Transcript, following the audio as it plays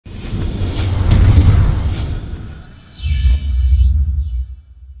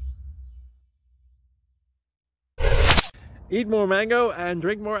Eat more mango and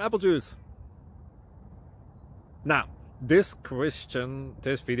drink more apple juice. Now, this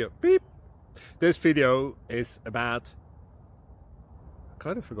video is about... I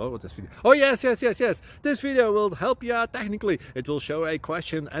kind of forgot what this video... Oh, yes. This video will help you out technically. It will show a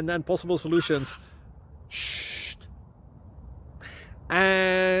question and then possible solutions. Shh.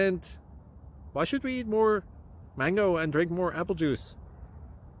 And why should we eat more mango and drink more apple juice?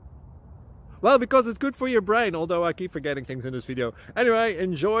 Well, because it's good for your brain, although I keep forgetting things in this video. Anyway,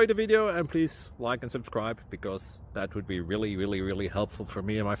 enjoy the video and please like and subscribe, because that would be really helpful for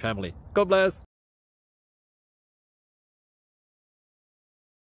me and my family. God bless!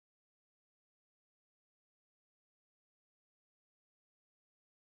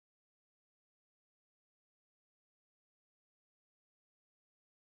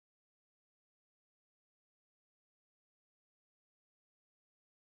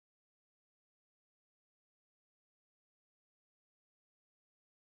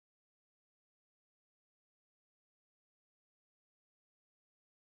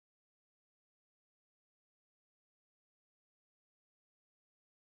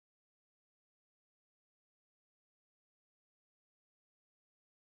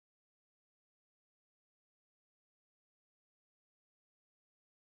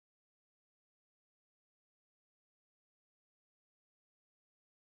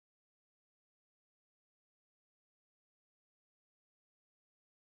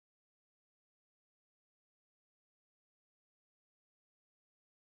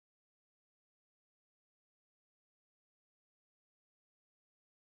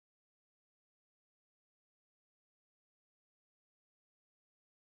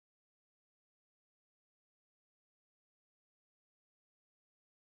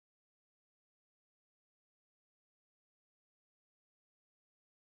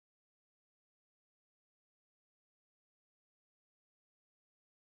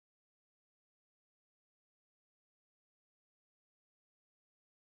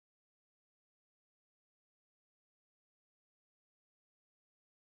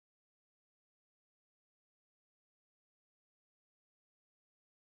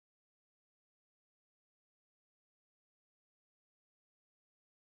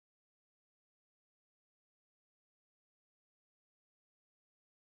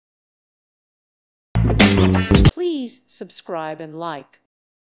 Please subscribe and like.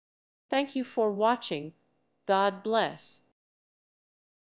 Thank you for watching. God bless.